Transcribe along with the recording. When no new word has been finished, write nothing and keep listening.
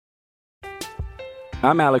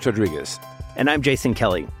I'm Alex Rodriguez. And I'm Jason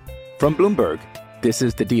Kelly. From Bloomberg, this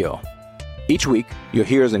is The Deal. Each week, you'll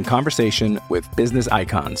hear us in conversation with business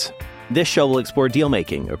icons. This show will explore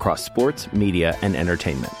deal-making across sports, media, and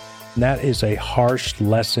entertainment. That is a harsh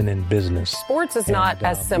lesson in business. Sports is not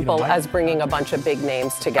as simple as bringing a bunch of big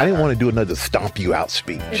names together. I didn't want to do another stomp you out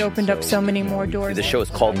speech. It opened up so many more doors. The show is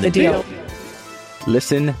called The Deal.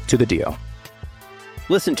 Listen to The Deal.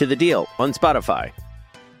 Listen to The Deal on Spotify.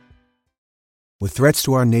 With threats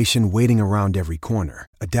to our nation waiting around every corner,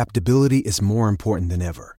 adaptability is more important than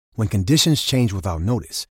ever. When conditions change without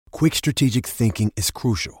notice, quick strategic thinking is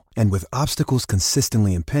crucial. And with obstacles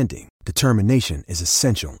consistently impending, determination is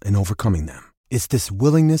essential in overcoming them. It's this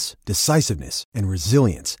willingness, decisiveness, and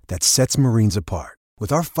resilience that sets Marines apart.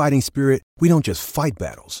 With our fighting spirit, we don't just fight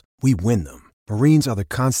battles, we win them. Marines are the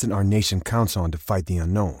constant our nation counts on to fight the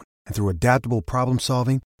unknown. And through adaptable problem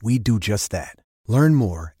solving, we do just that. Learn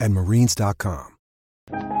more at marines.com.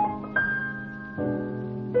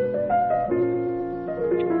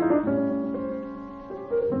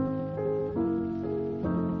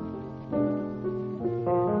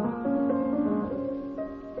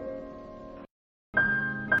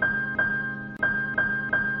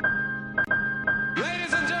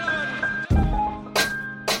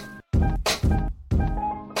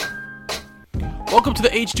 Welcome to the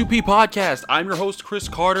H2P podcast. I'm your host, Chris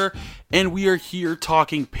Carter, and we are here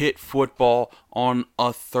talking Pitt football on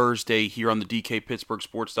a Thursday here on the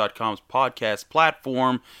DKPittsburghSports.com's podcast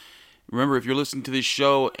platform. Remember, if you're listening to this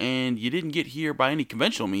show and you didn't get here by any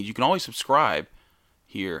conventional means, you can always subscribe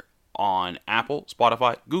here on Apple,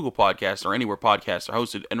 Spotify, Google Podcasts, or anywhere podcasts are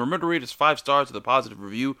hosted. And remember to rate us 5 stars with a positive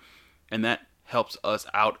review, and that helps us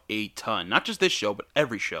out a ton. Not just this show, but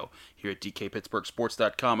every show here at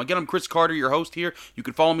DKPittsburghSports.com. Again, I'm Chris Carter, your host here. You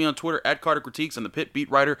can follow me on Twitter at Carter Critiques. I'm the Pitt beat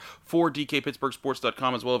writer for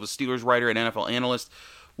DKPittsburghSports.com, as well as a Steelers writer and NFL analyst.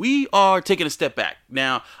 We are taking a step back.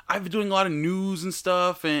 Now, I've been doing a lot of news and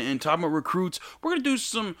stuff and talking about recruits. We're going to do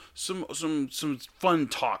some fun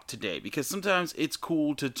talk today, because sometimes it's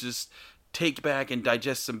cool to just take back and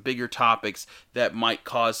digest some bigger topics that might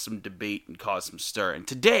cause some debate and cause some stir. And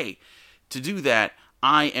today, to do that,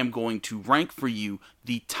 I am going to rank for you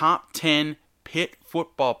the top 10 Pitt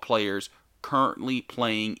football players currently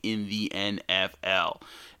playing in the NFL.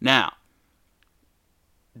 Now,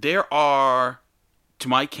 there are, to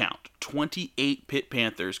my count, 28 Pitt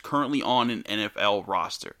Panthers currently on an NFL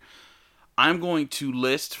roster. I'm going to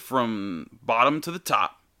list from bottom to the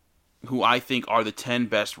top who I think are the 10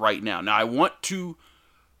 best right now. Now, I want to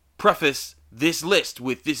preface this list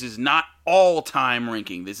with, this is not all-time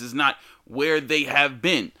ranking. This is not where they have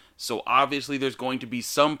been. So obviously there's going to be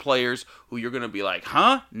some players who you're going to be like,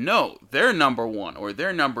 huh? No, they're number 1, or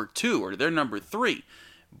they're number 2, or they're number 3.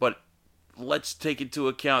 But let's take into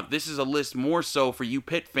account, this is a list more so for you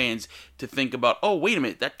Pitt fans to think about, oh, wait a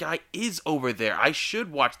minute, that guy is over there. I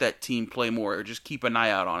should watch that team play more, or just keep an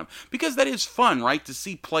eye out on him. Because that is fun, right? To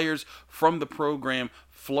see players from the program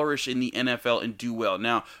flourish in the NFL and do well.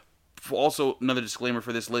 Now, also, another disclaimer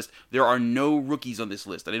for this list, there are no rookies on this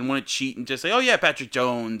list. I didn't want to cheat and just say, oh yeah, Patrick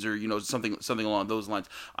Jones, or something along those lines.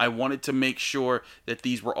 I wanted to make sure that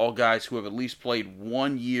these were all guys who have at least played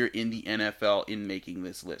 1 year in the NFL in making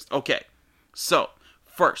this list. Okay, so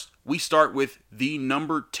first, we start with the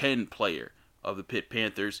number 10 player of the Pitt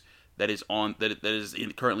Panthers that is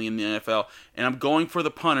currently in the NFL, and I'm going for the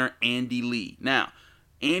punter, Andy Lee. Now,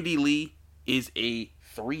 Andy Lee is a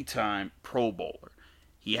 3-time Pro Bowler.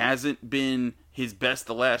 He hasn't been his best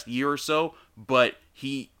the last year or so, but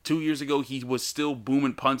 2 years ago, he was still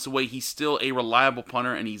booming punts away. He's still a reliable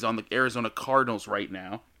punter, and he's on the Arizona Cardinals right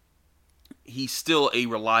now. He's still a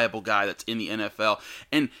reliable guy that's in the NFL.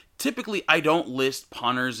 And typically, I don't list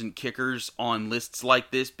punters and kickers on lists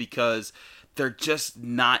like this because they're just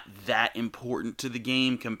not that important to the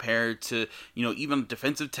game compared to, even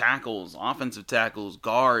defensive tackles, offensive tackles,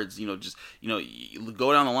 guards, you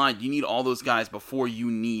go down the line. You need all those guys before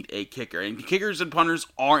you need a kicker. And kickers and punters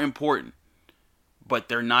are important, but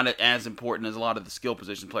they're not as important as a lot of the skill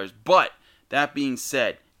position players. But that being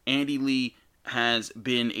said, Andy Lee has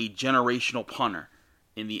been a generational punter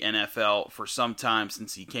in the NFL for some time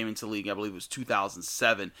since he came into the league. I believe it was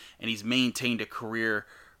 2007, and he's maintained a career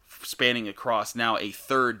spanning across now a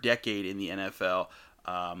third decade in the NFL,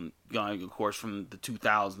 going, of course, from the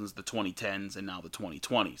 2000s, the 2010s, and now the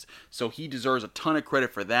 2020s. So he deserves a ton of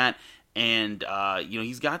credit for that, and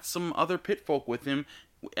he's got some other Pitt folk with him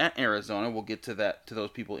at Arizona. We'll get to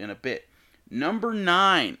those people in a bit. Number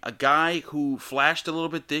 9, a guy who flashed a little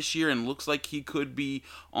bit this year and looks like he could be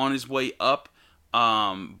on his way up,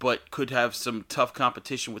 but could have some tough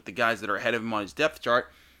competition with the guys that are ahead of him on his depth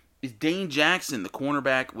chart, is Dane Jackson, the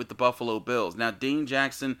cornerback with the Buffalo Bills. Now, Dane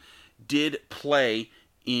Jackson did play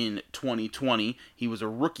in 2020. He was a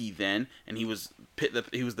rookie then, and he was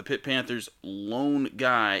the Pitt Panthers' lone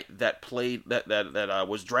guy that played that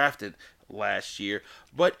was drafted last year.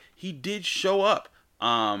 But he did show up,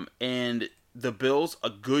 and the Bills,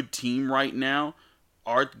 a good team right now,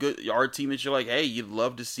 our team that you're like, hey, you'd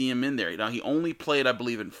love to see him in there. Now, he only played, I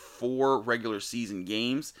believe, in 4 regular season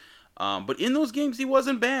games, but in those games he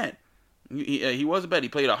wasn't bad. He wasn't bad. He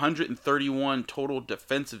played 131 total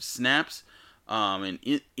defensive snaps. And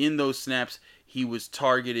in those snaps, he was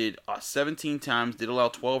targeted 17 times, did allow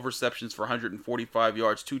 12 receptions for 145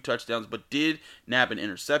 yards, 2 touchdowns, but did nab an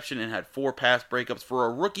interception and had 4 pass breakups. For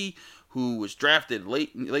a rookie who was drafted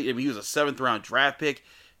late, I mean, he was a 7th-round draft pick.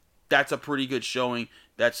 That's a pretty good showing.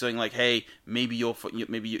 That's saying like, hey, maybe you'll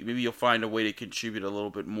find a way to contribute a little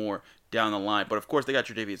bit more down the line. But of course, they got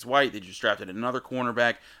Tre'Davious White. They just drafted another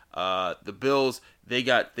cornerback. The Bills,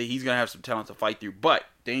 he's gonna have some talent to fight through. But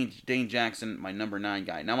Dane Jackson, my number 9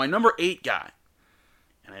 guy. Now my number 8 guy,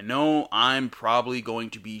 and I know I'm probably going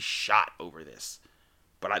to be shot over this,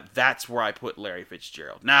 but that's where I put Larry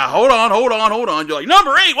Fitzgerald. Now hold on. You're like,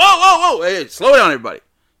 number 8. Whoa. Hey, slow down, everybody.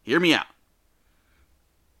 Hear me out.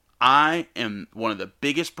 I am one of the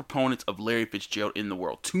biggest proponents of Larry Fitzgerald in the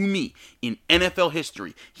world. To me, in NFL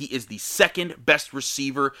history, he is the 2nd best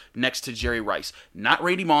receiver next to Jerry Rice. Not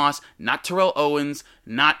Randy Moss, not Terrell Owens,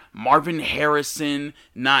 not Marvin Harrison,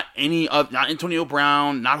 not Antonio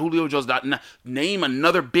Brown, not Julio Jones. Name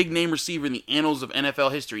another big name receiver in the annals of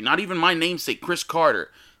NFL history. Not even my namesake, Chris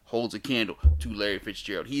Carter, holds a candle to Larry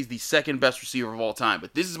Fitzgerald. He's the 2nd best receiver of all time.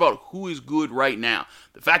 But this is about who is good right now.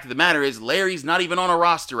 The fact of the matter is, Larry's not even on a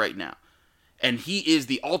roster right now. And he is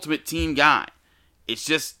the ultimate team guy. It's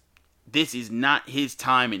just, this is not his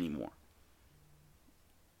time anymore.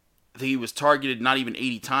 I think he was targeted not even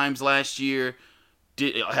 80 times last year.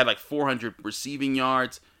 Had like 400 receiving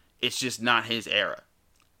yards. It's just not his era.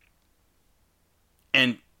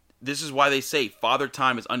 And this is why they say Father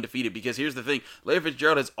Time is undefeated, because here's the thing. Larry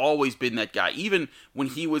Fitzgerald has always been that guy. Even when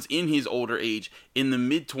he was in his older age, in the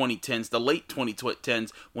mid-2010s, the late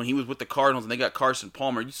 2010s, when he was with the Cardinals and they got Carson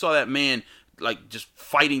Palmer, you saw that man like just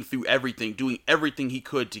fighting through everything, doing everything he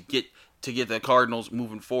could to get the Cardinals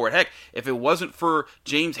moving forward. Heck, if it wasn't for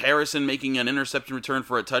James Harrison making an interception return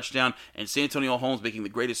for a touchdown and Santonio Holmes making the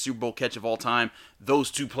greatest Super Bowl catch of all time,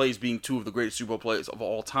 those 2 plays being 2 of the greatest Super Bowl plays of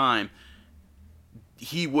all time,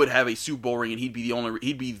 he would have a Super Bowl ring, and he'd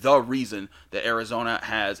be the reason that Arizona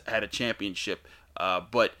has had a championship.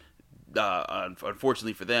 But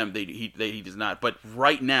unfortunately for them, he does not. But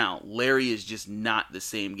right now, Larry is just not the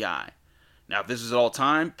same guy. Now, if this is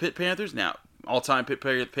all-time Pitt Panthers, all-time Pitt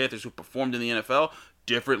Panthers who performed in the NFL,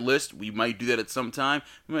 different list. We might do that at some time.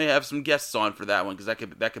 We may have some guests on for that one, because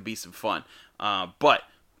that could be some fun. But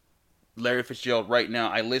Larry Fitzgerald right now,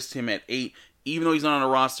 I list him at 8. Even though he's not on a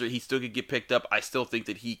roster, he still could get picked up. I still think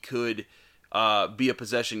that he could be a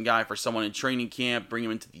possession guy for someone in training camp, bring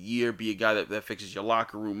him into the year, be a guy that fixes your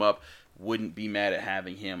locker room up. Wouldn't be mad at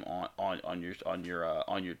having him on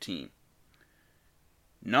your team.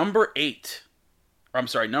 Number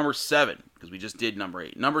 7, because we just did number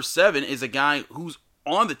 8. Number 7 is a guy who's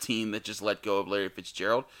on the team that just let go of Larry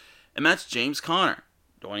Fitzgerald, and that's James Conner,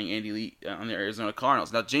 joining Andy Lee on the Arizona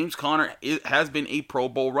Cardinals. Now, James Conner has been a Pro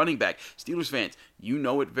Bowl running back. Steelers fans, you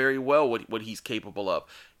know it very well what he's capable of.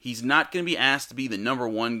 He's not going to be asked to be the number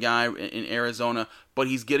 1 guy in Arizona, but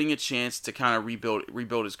he's getting a chance to kind of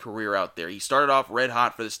rebuild his career out there. He started off red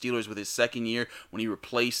hot for the Steelers with his 2nd year when he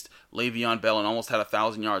replaced Le'Veon Bell and almost had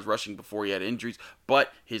 1,000 yards rushing before he had injuries,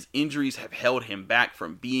 but his injuries have held him back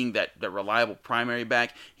from being that reliable primary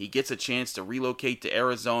back. He gets a chance to relocate to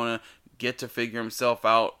Arizona, get to figure himself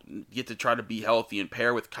out, get to try to be healthy and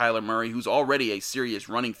pair with Kyler Murray, who's already a serious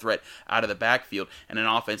running threat out of the backfield, and an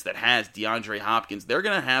offense that has DeAndre Hopkins. They're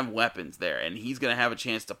going to have weapons there, and he's going to have a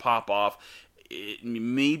chance to pop off.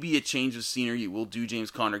 Maybe a change of scenery will do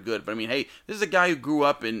James Conner good. But, I mean, hey, this is a guy who grew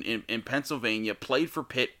up in Pennsylvania, played for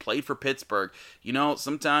Pitt, played for Pittsburgh. You know,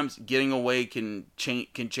 sometimes getting away can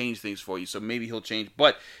change things for you, so maybe he'll change.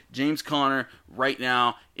 But James Conner, right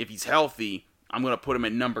now, if he's healthy, I'm going to put him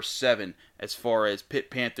at number 7 as far as Pitt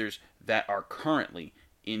Panthers that are currently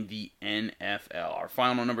in the NFL. Our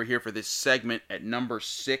final number here for this segment at number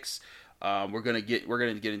 6, we're going to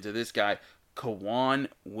get into this guy, K'Waun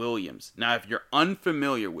Williams. Now, if you're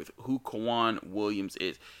unfamiliar with who K'Waun Williams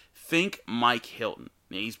is, think Mike Hilton.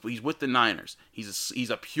 Now, he's with the Niners. He's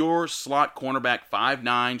a pure slot cornerback,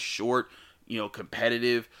 5'9", short,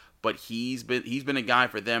 competitive. But he's been a guy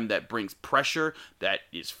for them that brings pressure, that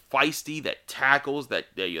is feisty, that tackles, that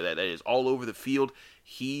is all over the field.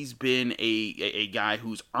 he's been a guy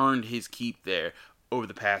who's earned his keep there over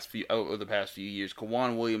the past few years.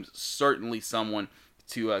 K'Waun Williams, certainly someone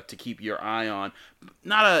to keep your eye on.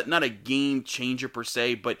 Not a game changer per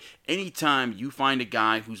se, but anytime you find a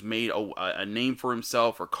guy who's made a name for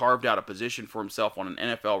himself or carved out a position for himself on an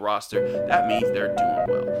NFL roster, that means they're doing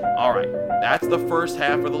well. All right, that's the first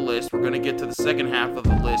half of the list. We're going to get to the second half of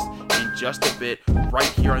the list in just a bit, right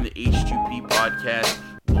here on the H2P podcast.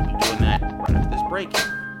 We'll be doing that right after this break.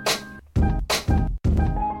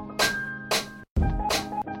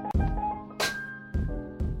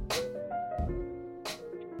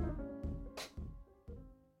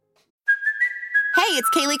 Hey, it's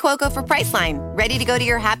Kaylee Cuoco for Priceline. Ready to go to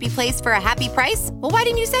your happy place for a happy price? Well, why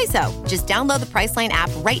didn't you say so? Just download the Priceline app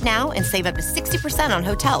right now and save up to 60% on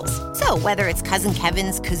hotels. So whether it's Cousin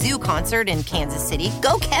Kevin's Kazoo Concert in Kansas City,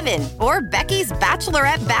 go Kevin, or Becky's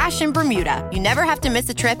Bachelorette Bash in Bermuda, you never have to miss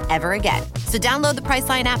a trip ever again. So download the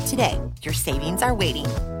Priceline app today. Your savings are waiting.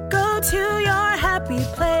 Go to your happy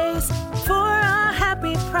place for a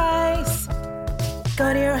happy price.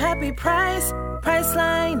 Go to your happy price,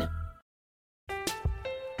 Priceline.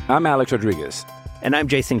 I'm Alex Rodriguez. And I'm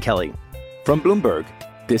Jason Kelly. From Bloomberg,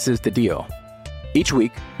 this is The Deal. Each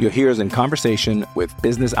week, you'll hear us in conversation with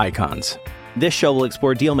business icons. This show will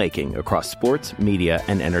explore deal-making across sports, media,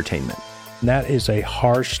 and entertainment. That is a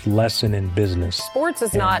harsh lesson in business. Sports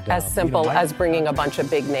is not as simple as bringing a bunch of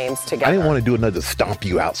big names together. I didn't want to do another stomp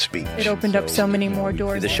you out speech. It opened up so many more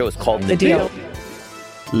doors. The show is called The Deal.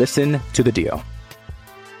 Listen to The Deal.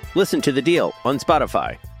 Listen to The Deal on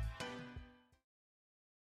Spotify.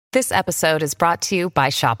 This episode is brought to you by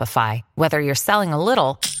Shopify. Whether you're selling a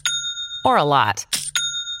little or a lot,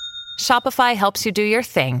 Shopify helps you do your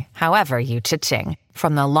thing, however you cha-ching.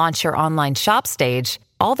 From the launch your online shop stage,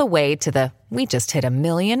 all the way to the we just hit 1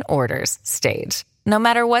 million orders stage. No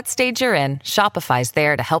matter what stage you're in, Shopify's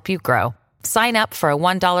there to help you grow. Sign up for a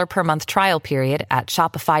 $1 per month trial period at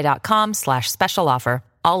shopify.com/special offer,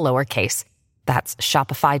 all lowercase. That's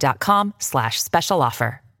shopify.com/special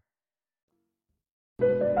offer.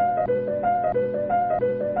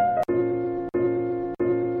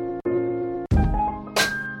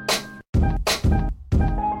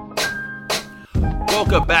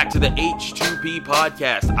 Welcome back to the H2P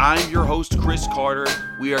podcast. I'm your host, Chris Carter.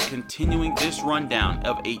 We are continuing this rundown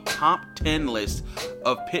of a top 10 list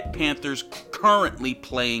of Pitt Panthers currently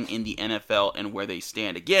playing in the NFL and where they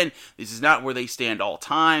stand. Again, this is not where they stand all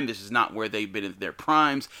time. This is not where they've been in their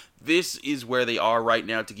primes. This is where they are right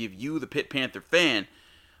now to give you, the Pitt Panther fan,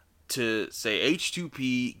 to say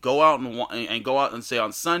H2P, go out and say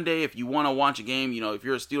on Sunday, if you want to watch a game, if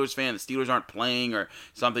you're a Steelers fan, the Steelers aren't playing or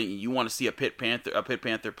something, you want to see a Pitt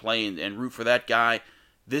Panther play and root for that guy,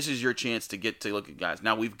 this is your chance to get to look at guys.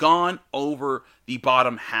 Now, we've gone over the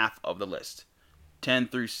bottom half of the list, 10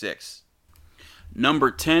 through 6. Number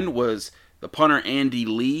 10 was the punter Andy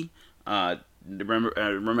Lee.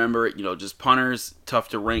 Remember, just punters, tough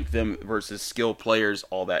to rank them versus skill players,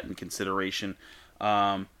 all that in consideration.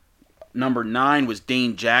 Number 9 was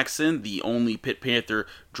Dane Jackson, the only Pitt Panther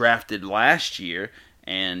drafted last year,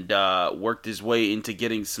 and worked his way into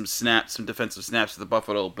getting some defensive snaps to the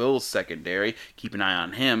Buffalo Bills secondary. Keep an eye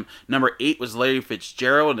on him. Number 8 was Larry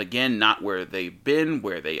Fitzgerald, and again, not where they've been,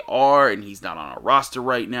 where they are, and he's not on a roster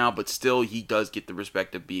right now, but still, he does get the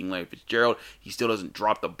respect of being Larry Fitzgerald. He still doesn't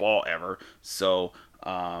drop the ball ever, so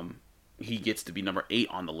he gets to be number 8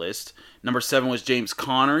 on the list. Number 7 was James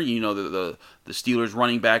Conner, the Steelers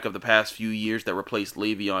running back of the past few years that replaced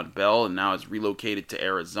Le'Veon Bell and now is relocated to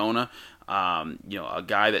Arizona. A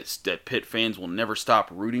guy that Pitt fans will never stop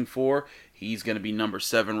rooting for. He's going to be number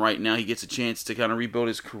 7 right now. He gets a chance to kind of rebuild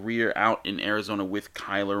his career out in Arizona with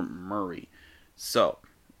Kyler Murray. So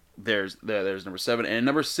there's number 7. And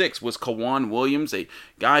number 6 was K'Waun Williams, a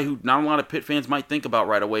guy who not a lot of Pitt fans might think about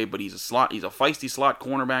right away, but he's a feisty slot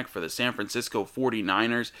cornerback for the San Francisco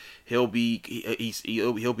 49ers. He'll be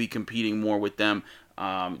competing more with them.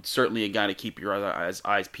 Certainly a guy to keep your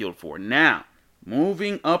eyes peeled for. Now,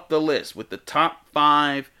 moving up the list with the top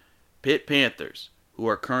 5 Pitt Panthers who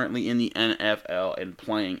are currently in the NFL and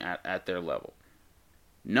playing at their level.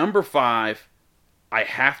 Number 5, I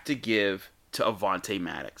have to give to Avonte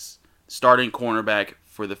Maddox, starting cornerback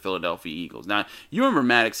for the Philadelphia Eagles. Now, you remember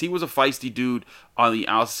Maddox, he was a feisty dude on the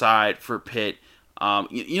outside for Pitt.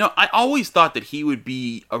 I always thought that he would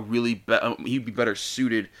be he'd be better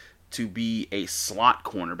suited to be a slot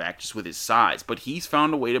cornerback just with his size, but he's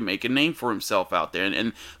found a way to make a name for himself out there.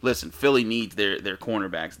 And listen, Philly needs their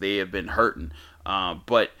cornerbacks. They have been hurting,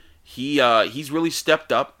 but he's really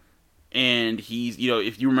stepped up. And he's,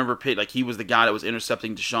 if you remember Pitt, like he was the guy that was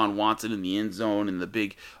intercepting Deshaun Watson in the end zone in the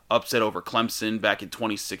big upset over Clemson back in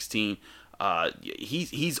 2016.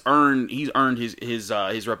 He's earned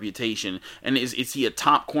his reputation. And is he a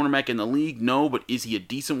top cornerback in the league? No, but is he a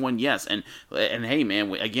decent one? Yes. And hey,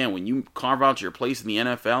 man, again, when you carve out your place in the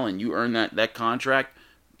NFL and you earn that contract,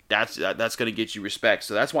 that's going to get you respect.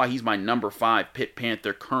 So that's why he's my number 5 Pitt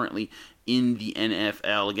Panther currently in the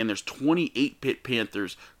NFL. Again, there's 28 Pitt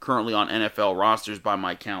Panthers currently on NFL rosters by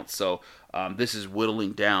my count. So this is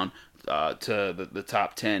whittling down to the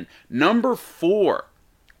top 10. Number 4,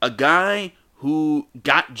 a guy who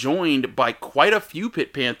got joined by quite a few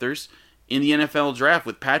Pitt Panthers in the NFL draft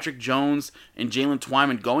with Patrick Jones and Jalen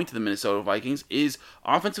Twyman going to the Minnesota Vikings is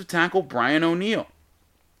offensive tackle Brian O'Neill.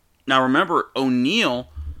 Now remember, O'Neill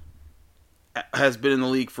has been in the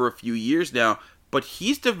league for a few years now, but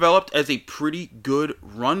he's developed as a pretty good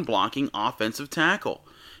run-blocking offensive tackle.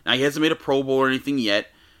 Now, he hasn't made a Pro Bowl or anything yet,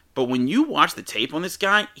 but when you watch the tape on this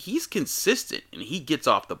guy, he's consistent, and he gets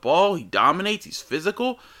off the ball, he dominates, he's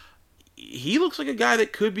physical. He looks like a guy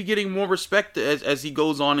that could be getting more respect as he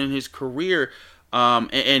goes on in his career.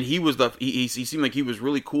 And he was he seemed like he was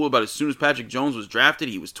really cool about it. As soon as Patrick Jones was drafted,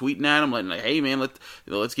 he was tweeting at him like, "Hey man,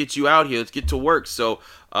 let's get you out here, let's get to work." So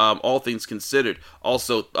all things considered,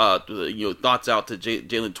 also thoughts out to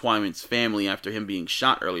Jalen Twyman's family after him being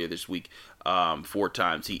shot earlier this week 4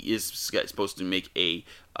 times. He is supposed to make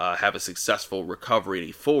have a successful recovery and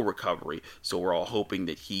a full recovery. So we're all hoping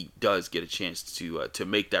that he does get a chance to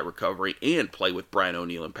make that recovery and play with Brian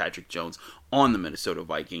O'Neill and Patrick Jones on the Minnesota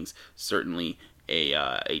Vikings. Certainly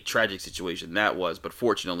a tragic situation that was, but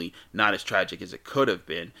fortunately not as tragic as it could have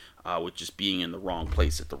been with just being in the wrong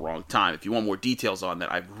place at the wrong time. If you want more details on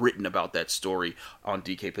that, I've written about that story on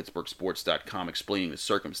DKPittsburghSports.com explaining the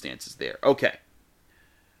circumstances there. Okay,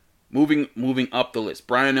 moving up the list.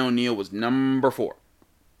 Brian O'Neill was number 4.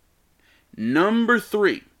 Number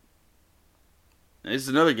 3. Now, this is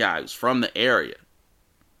another guy who's from the area.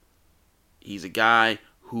 He's a guy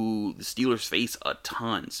who the Steelers face a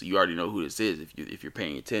ton, so you already know who this is if you're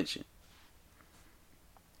paying attention.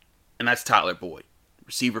 And that's Tyler Boyd,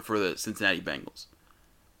 receiver for the Cincinnati Bengals.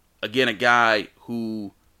 Again, a guy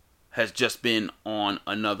who has just been on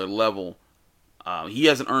another level. He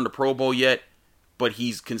hasn't earned a Pro Bowl yet, but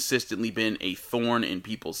he's consistently been a thorn in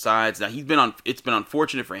people's sides. Now it's been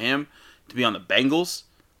unfortunate for him to be on the Bengals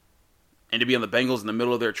and to be on the Bengals in the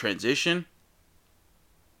middle of their transition.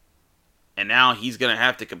 And now he's going to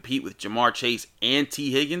have to compete with Jamar Chase and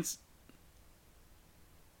T. Higgins.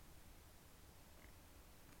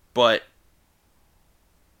 But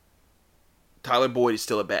Tyler Boyd is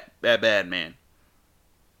still a bad man.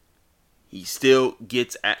 He still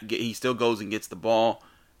goes and gets the ball.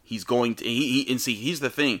 He's going to here's the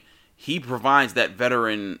thing. He provides that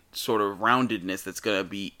veteran sort of roundedness that's going to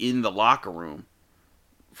be in the locker room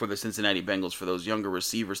for the Cincinnati Bengals for those younger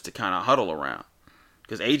receivers to kind of huddle around.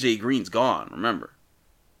 Because A.J. Green's gone, remember.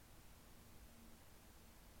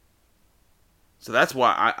 So that's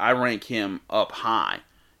why I rank him up high,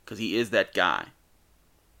 because he is that guy.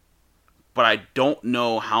 But I don't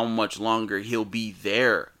know how much longer he'll be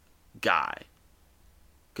their guy,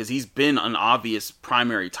 because he's been an obvious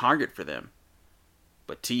primary target for them.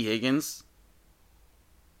 But T. Higgins,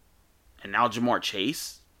 and now Jamar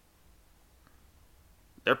Chase,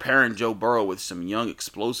 they're pairing Joe Burrow with some young,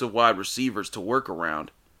 explosive wide receivers to work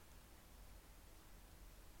around.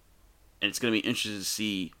 And it's going to be interesting to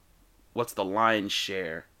see what's the lion's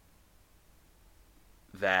share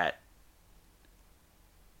that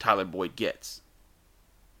Tyler Boyd gets.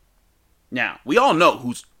 Now, we all know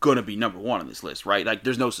who's going to be number 1 on this list, right? Like,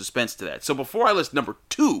 there's no suspense to that. So before I list number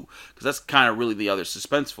 2, because that's kind of really the other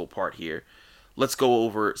suspenseful part here, let's go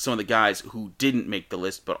over some of the guys who didn't make the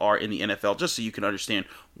list but are in the NFL, just so you can understand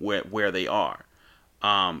where they are.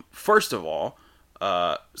 First of all,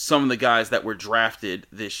 some of the guys that were drafted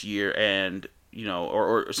this year, and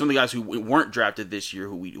or some of the guys who weren't drafted this year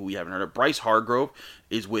who we haven't heard of. Bryce Hargrove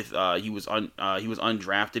is with he was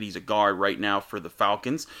undrafted. He's a guard right now for the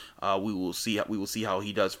Falcons. We will see how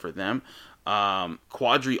he does for them.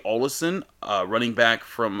 Quadri Olison, running back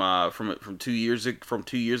from 2 years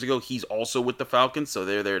ago, he's also with the Falcons, so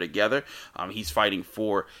they're there together. He's fighting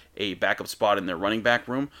for a backup spot in their running back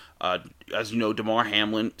room. As you know, Damar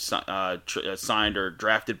Hamlin signed or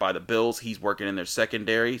drafted by the Bills. He's working in their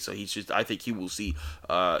secondary, so I think he will see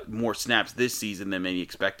more snaps this season than many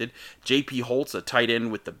expected. J.P. Holtz, a tight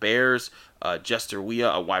end with the Bears. Jester Wea,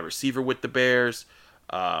 a wide receiver with the Bears.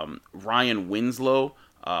 Ryan Winslow,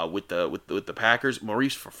 with the Packers.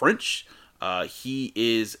 Maurice French, he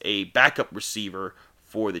is a backup receiver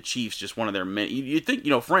for the Chiefs. Just one of their men. You think,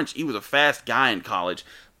 French, he was a fast guy in college,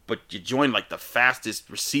 but you joined like the fastest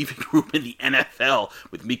receiving group in the NFL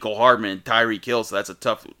with Mecole Hardman and Tyreek Hill, so that's a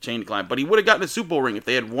tough chain to climb. But he would have gotten a Super Bowl ring if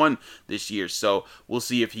they had won this year, so we'll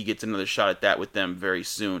see if he gets another shot at that with them very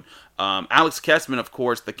soon. Alex Kessman, of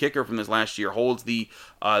course, the kicker from this last year, holds the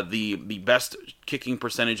best kicking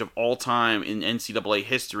percentage of all time in NCAA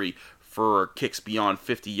history for kicks beyond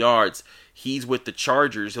 50 yards. He's with the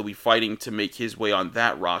Chargers. He'll be fighting to make his way on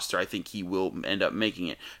that roster. I think he will end up making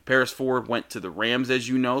it. Paris Ford went to the Rams, as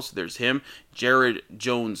you know, so there's him. Jared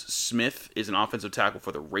Jones-Smith is an offensive tackle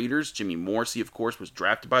for the Raiders. Jimmy Morrissey, of course, was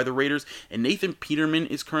drafted by the Raiders. And Nathan Peterman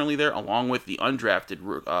is currently there, along with the undrafted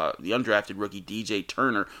rookie DJ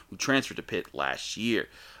Turner, who transferred to Pitt last year.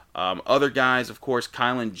 Other guys, of course,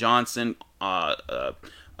 Kylan Johnson,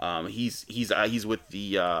 he's with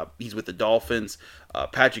the Dolphins.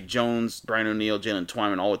 Patrick Jones, Brian O'Neill, Jalen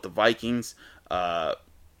Twyman, all with the Vikings.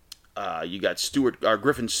 You got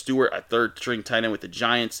Griffin Stewart, a third string tight end with the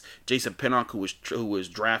Giants. Jason Pinnock, who was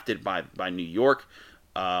drafted by New York.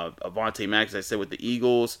 Avonte Maddox, as I said, with the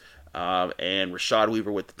Eagles. And Rashad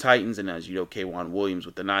Weaver with the Titans. And as you know, K'Wan Williams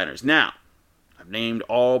with the Niners. Now, I've named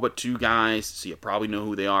all but two guys, so you probably know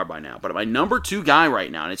who they are by now. But my number 2 guy right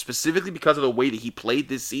now, and it's specifically because of the way that he played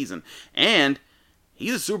this season, and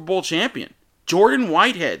he's a Super Bowl champion. Jordan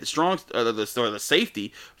Whitehead, the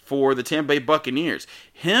safety for the Tampa Bay Buccaneers.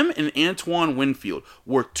 Him and Antoine Winfield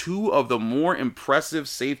were 2 of the more impressive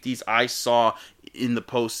safeties I saw in the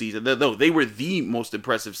postseason. Though they were the most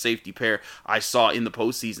impressive safety pair I saw in the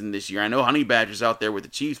postseason this year. I know Honey Badger's out there with the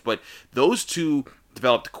Chiefs, but those two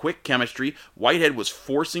developed quick chemistry. Whitehead was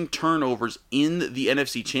forcing turnovers in the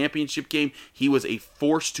NFC Championship game. He was a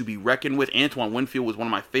force to be reckoned with. Antoine Winfield was one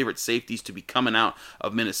of my favorite safeties to be coming out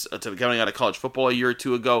of college football a year or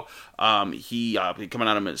two ago. He coming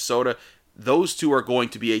out of Minnesota. Those two are going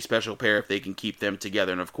to be a special pair if they can keep them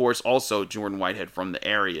together. And of course, also Jordan Whitehead from the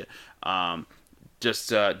area.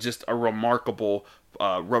 Just a remarkable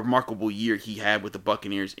year he had with the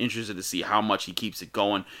Buccaneers. Interested to see how much he keeps it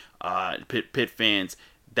going. Pitt fans,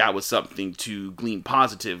 that was something to glean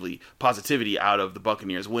positivity out of the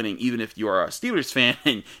Buccaneers winning, even if you are a Steelers fan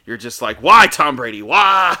and you're just like, why Tom Brady?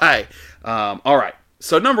 Why? All right.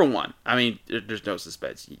 So number 1, I mean, there's no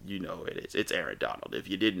suspense. You know who it is. It's Aaron Donald. If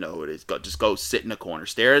you didn't know who it is, just go sit in a corner.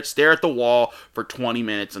 Stare at the wall for 20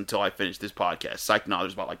 minutes until I finish this podcast. Psych, no,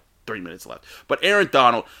 there's about like 3 minutes left. But Aaron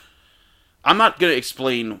Donald, I'm not going to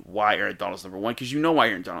explain why Aaron Donald's number 1, because you know why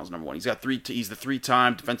Aaron Donald's number 1. He's the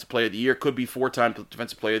 3-time Defensive Player of the Year, could be 4-time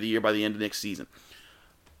Defensive Player of the Year by the end of next season.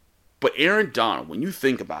 But Aaron Donald, when you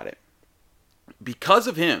think about it, because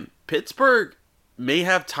of him, Pittsburgh may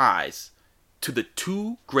have ties to the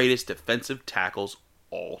 2 greatest defensive tackles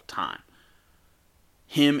all time.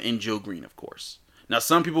 Him and Joe Green, of course. Now,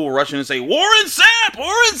 some people will rush in and say, Warren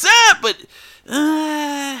Sapp! But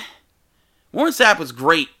Warren Sapp was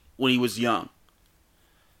great when he was young.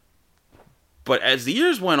 But as the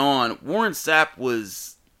years went on, Warren Sapp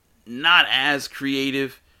was not as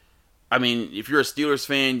creative. I mean, if you're a Steelers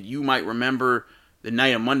fan, you might remember the night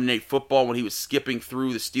of Monday Night Football when he was skipping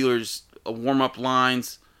through the Steelers' warm-up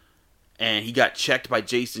lines, and he got checked by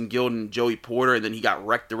Jason Gilden and Joey Porter, and then he got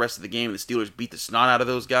wrecked the rest of the game, and the Steelers beat the snot out of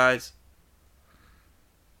those guys.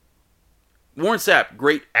 Warren Sapp,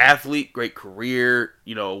 great athlete, great career,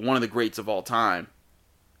 one of the greats of all time.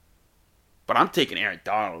 But I'm taking Aaron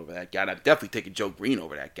Donald over that guy, and I'm definitely taking Joe Green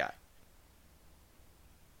over that guy.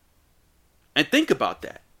 And think about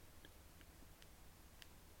that.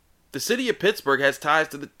 The city of Pittsburgh has ties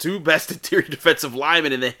to the 2 best interior defensive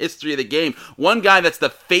linemen in the history of the game. One guy that's the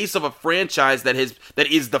face of a franchise that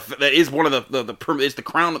is one of the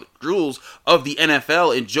crown of the jewels of the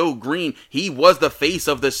NFL, and Joe Green, he was the face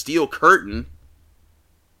of the Steel Curtain.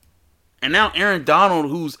 And now Aaron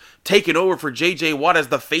Donald, who's taken over for J.J. Watt as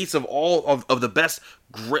the face of all of the best,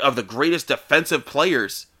 of the greatest defensive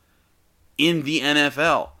players in the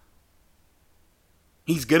NFL.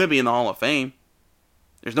 He's going to be in the Hall of Fame.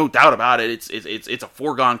 There's no doubt about it. It's a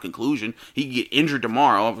foregone conclusion. He can get injured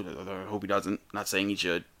tomorrow. I hope he doesn't. Not saying he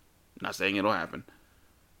should. Not saying it'll happen.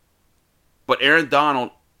 But Aaron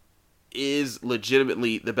Donald is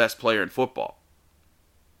legitimately the best player in football.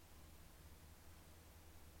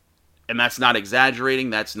 And that's not exaggerating.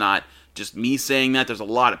 That's not just me saying that. There's a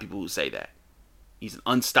lot of people who say that. He's an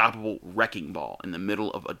unstoppable wrecking ball in the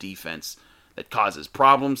middle of a defense that causes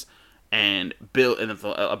problems and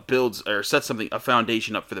builds or sets a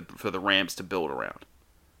foundation up for the Rams to build around.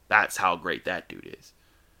 That's how great that dude is.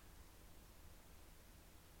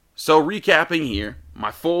 So recapping here,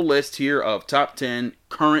 my full list here of top 10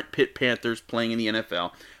 current Pitt Panthers playing in the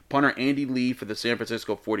NFL. Punter Andy Lee for the San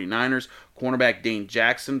Francisco 49ers. Cornerback Dane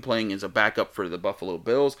Jackson playing as a backup for the Buffalo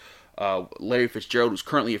Bills. Larry Fitzgerald, who's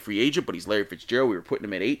currently a free agent, but he's Larry Fitzgerald. We were putting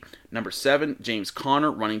him at 8. Number 7, James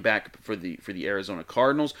Conner, running back for the Arizona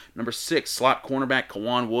Cardinals. Number 6, slot cornerback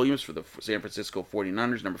Kawan Williams for the San Francisco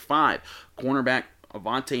 49ers. Number 5, cornerback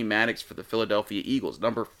Avonte Maddox for the Philadelphia Eagles.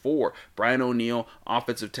 Number 4, Brian O'Neill,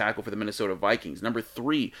 offensive tackle for the Minnesota Vikings. Number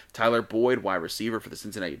 3, Tyler Boyd, wide receiver for the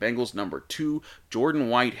Cincinnati Bengals. Number 2, Jordan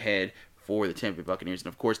Whitehead for the Tampa Bay Buccaneers. And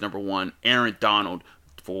of course, number 1, Aaron Donald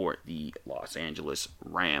for the Los Angeles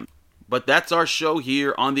Rams. But that's our show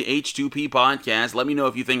here on the H2P podcast. Let me know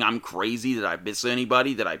if you think I'm crazy. Did I miss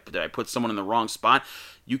anybody? Did I put someone in the wrong spot?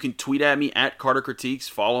 You can tweet at me at Carter Critiques.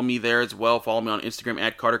 Follow me there as well. Follow me on Instagram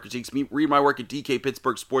at Carter Critiques. Read my work at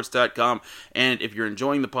DKPittsburghSports.com. And if you're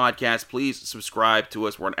enjoying the podcast, please subscribe to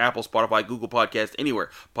us. We're on Apple, Spotify, Google Podcasts,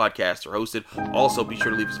 anywhere podcasts are hosted. Also, be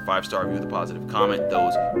sure to leave us a 5-star review with a positive comment.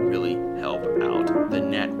 Those really help out the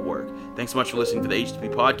network. Thanks so much for listening to the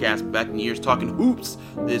H2P podcast. Back in the years talking hoops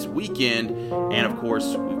this weekend. And of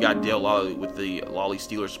course, we've got Dale Lally with the Lolly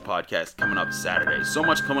Steelers podcast coming up Saturday. So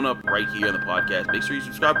much coming up right here on the podcast. Make sure you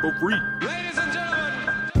subscribe for free.